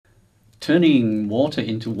Turning water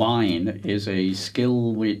into wine is a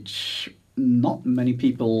skill which not many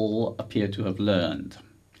people appear to have learned.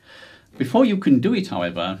 Before you can do it,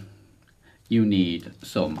 however, you need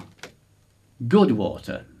some good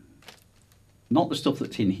water. Not the stuff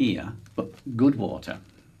that's in here, but good water.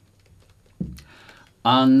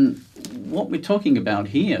 And what we're talking about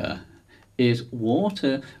here is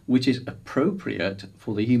water which is appropriate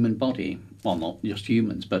for the human body. Well, not just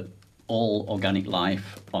humans, but all organic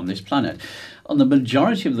life on this planet. And the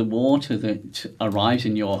majority of the water that arrives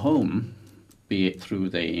in your home, be it through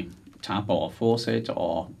the tap or faucet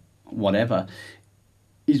or whatever,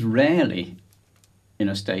 is rarely in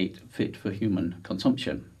a state fit for human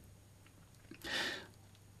consumption.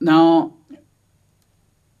 Now,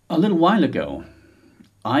 a little while ago,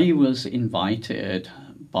 I was invited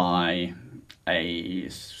by a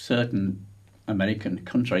certain American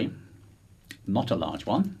country, not a large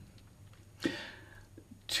one,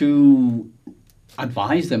 to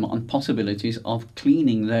advise them on possibilities of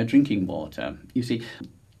cleaning their drinking water. You see,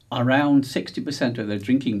 around 60% of their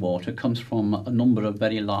drinking water comes from a number of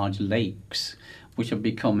very large lakes which have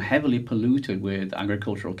become heavily polluted with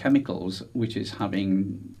agricultural chemicals, which is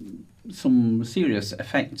having some serious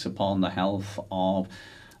effects upon the health of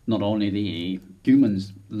not only the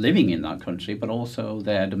humans living in that country, but also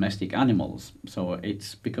their domestic animals. So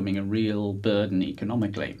it's becoming a real burden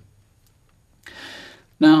economically.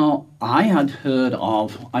 Now, I had heard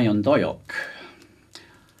of Ion Doyok,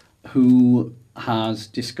 who has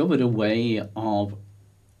discovered a way of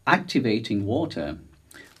activating water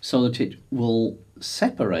so that it will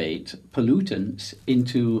separate pollutants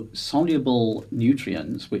into soluble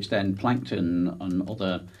nutrients, which then plankton and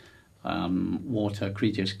other water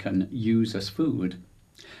creatures can use as food,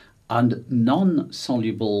 and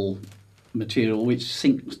non-soluble material which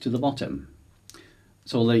sinks to the bottom.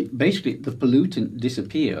 So basically the pollutant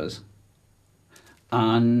disappears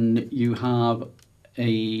and you have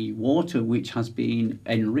a water which has been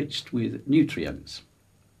enriched with nutrients.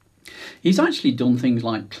 He's actually done things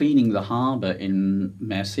like cleaning the harbour in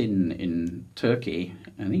Mersin in Turkey.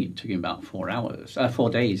 I think it took him about 4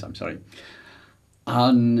 days.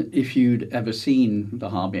 And if you'd ever seen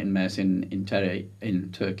the harbour in Mersin in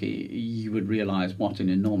Turkey, you would realise what an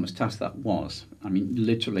enormous task that was. I mean,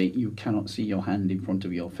 literally, you cannot see your hand in front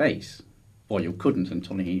of your face, or you couldn't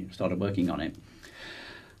until he started working on it.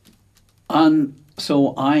 And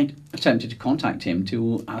so I attempted to contact him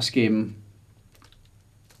to ask him,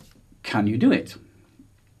 can you do it?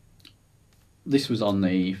 This was on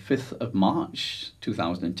the 5th of March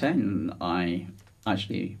 2010. I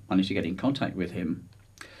actually managed to get in contact with him,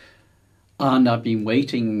 and I've been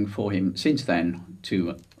waiting for him since then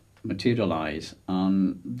to materialize.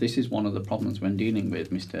 And this is one of the problems when dealing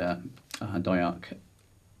with Mr. Doyok.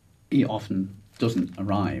 He often doesn't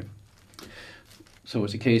arrive, so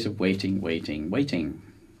it's a case of waiting.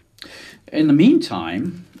 In the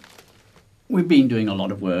meantime, we've been doing a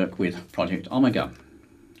lot of work with Project Omega,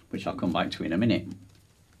 which I'll come back to in a minute.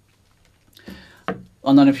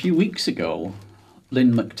 And then a few weeks ago,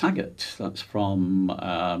 Lynn McTaggart, that's from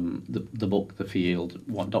the book The Field,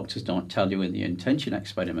 What Doctors Don't Tell You in the Intention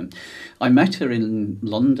Experiment. I met her in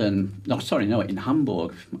in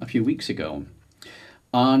Hamburg a few weeks ago,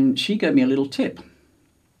 and she gave me a little tip.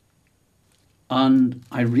 And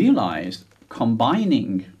I realised,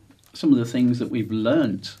 combining some of the things that we've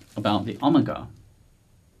learnt about the Omega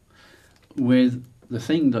with the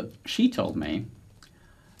thing that she told me,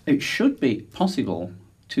 it should be possible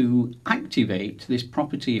to activate this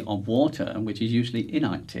property of water, which is usually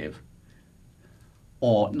inactive,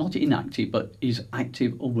 or not inactive, but is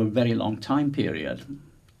active over a very long time period,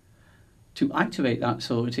 to activate that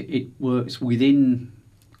so that it works within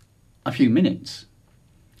a few minutes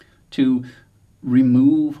to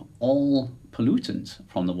remove all pollutants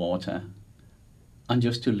from the water and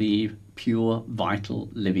just to leave pure, vital,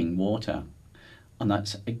 living water. And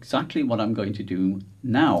that's exactly what I'm going to do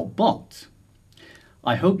now. But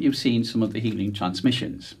I hope you've seen some of the healing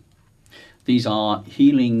transmissions. These are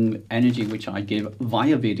healing energy which I give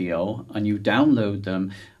via video, and you download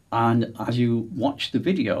them, and as you watch the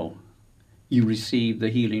video, you receive the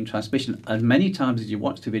healing transmission. And many times as you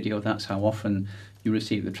watch the video, that's how often you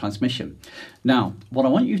receive the transmission. Now, what I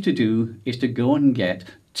want you to do is to go and get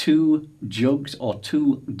 2 jugs or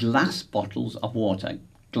 2 glass bottles of water.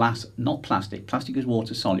 Glass, not plastic. Plastic is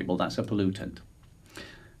water soluble, that's a pollutant.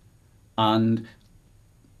 And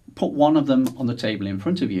put one of them on the table in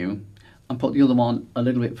front of you and put the other one a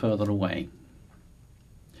little bit further away.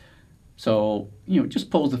 So,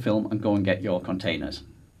 just pause the film and go and get your containers.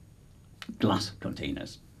 Glass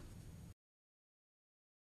containers.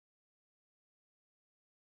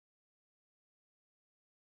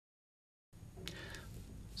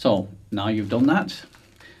 So now you've done that,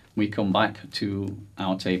 we come back to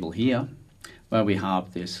our table here, where we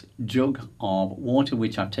have this jug of water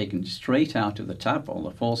which I've taken straight out of the tap or the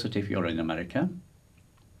faucet if you're in America.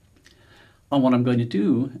 And what I'm going to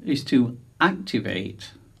do is to activate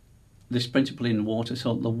this principle in water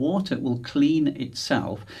so the water will clean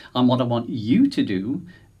itself. And what I want you to do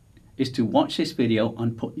is to watch this video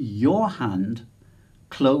and put your hand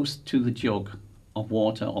close to the jug of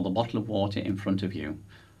water or the bottle of water in front of you,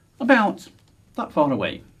 about that far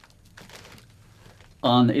away.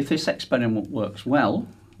 And if this experiment works well,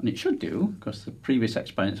 and it should do, because the previous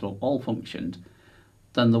experiments have all functioned,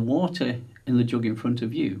 then the water in the jug in front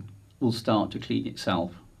of you will start to clean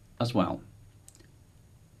itself as well.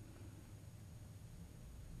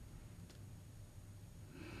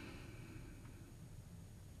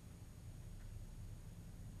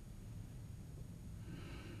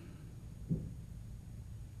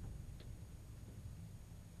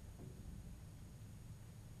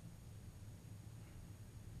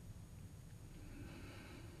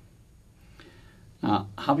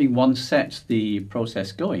 Having once set the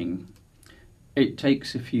process going, it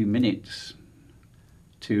takes a few minutes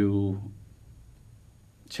to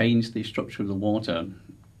change the structure of the water,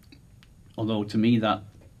 although to me that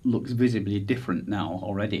looks visibly different now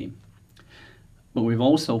already. But we've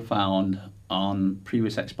also found on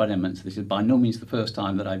previous experiments, this is by no means the first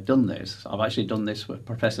time that I've done this. I've actually done this with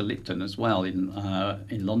Professor Lipton as well in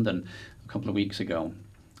London a couple of weeks ago.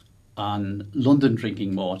 And London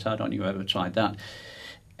drinking water, I don't know if you've ever tried that,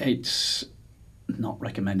 it's not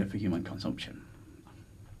recommended for human consumption.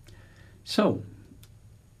 So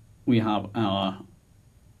we have our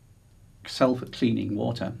self-cleaning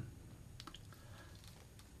water,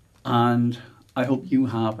 and I hope you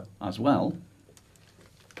have as well.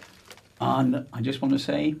 And I just want to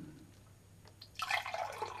say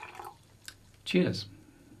cheers.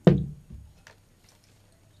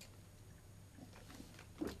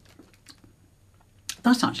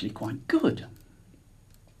 That's actually quite good.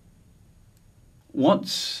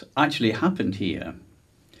 What's actually happened here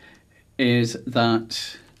is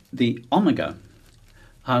that the omega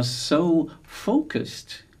has so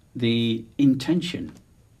focused the intention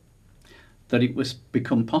that it was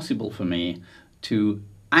become possible for me to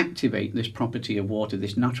activate this property of water,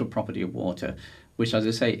 this natural property of water, which, as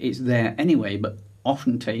I say, it's there anyway, but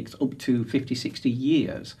often takes up to 50, 60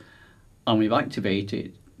 years. And we've activated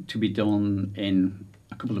it to be done in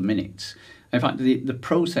a couple of minutes. In fact, the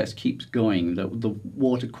process keeps going. The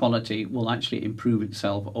water quality will actually improve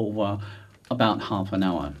itself over about half an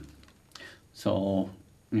hour. So,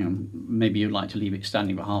 you know, maybe you'd like to leave it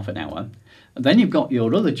standing for half an hour. And then you've got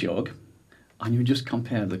your other jug, and you just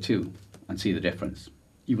compare the two and see the difference.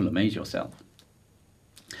 You will amaze yourself.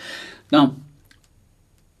 Now,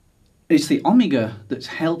 it's the omega that's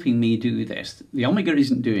helping me do this. The omega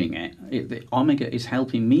isn't doing it. The omega is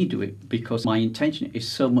helping me do it because my intention is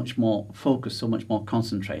so much more focused, so much more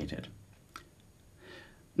concentrated.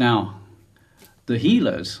 Now, the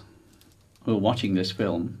healers who are watching this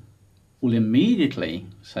film will immediately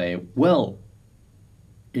say, well,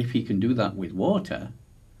 if he can do that with water,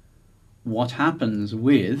 what happens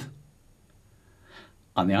with...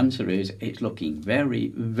 And the answer is, it's looking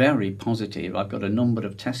very, very positive. I've got a number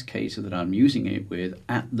of test cases that I'm using it with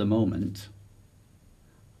at the moment.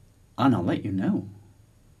 And I'll let you know.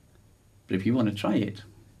 But if you want to try it,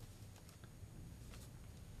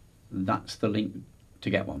 that's the link to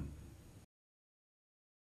get one.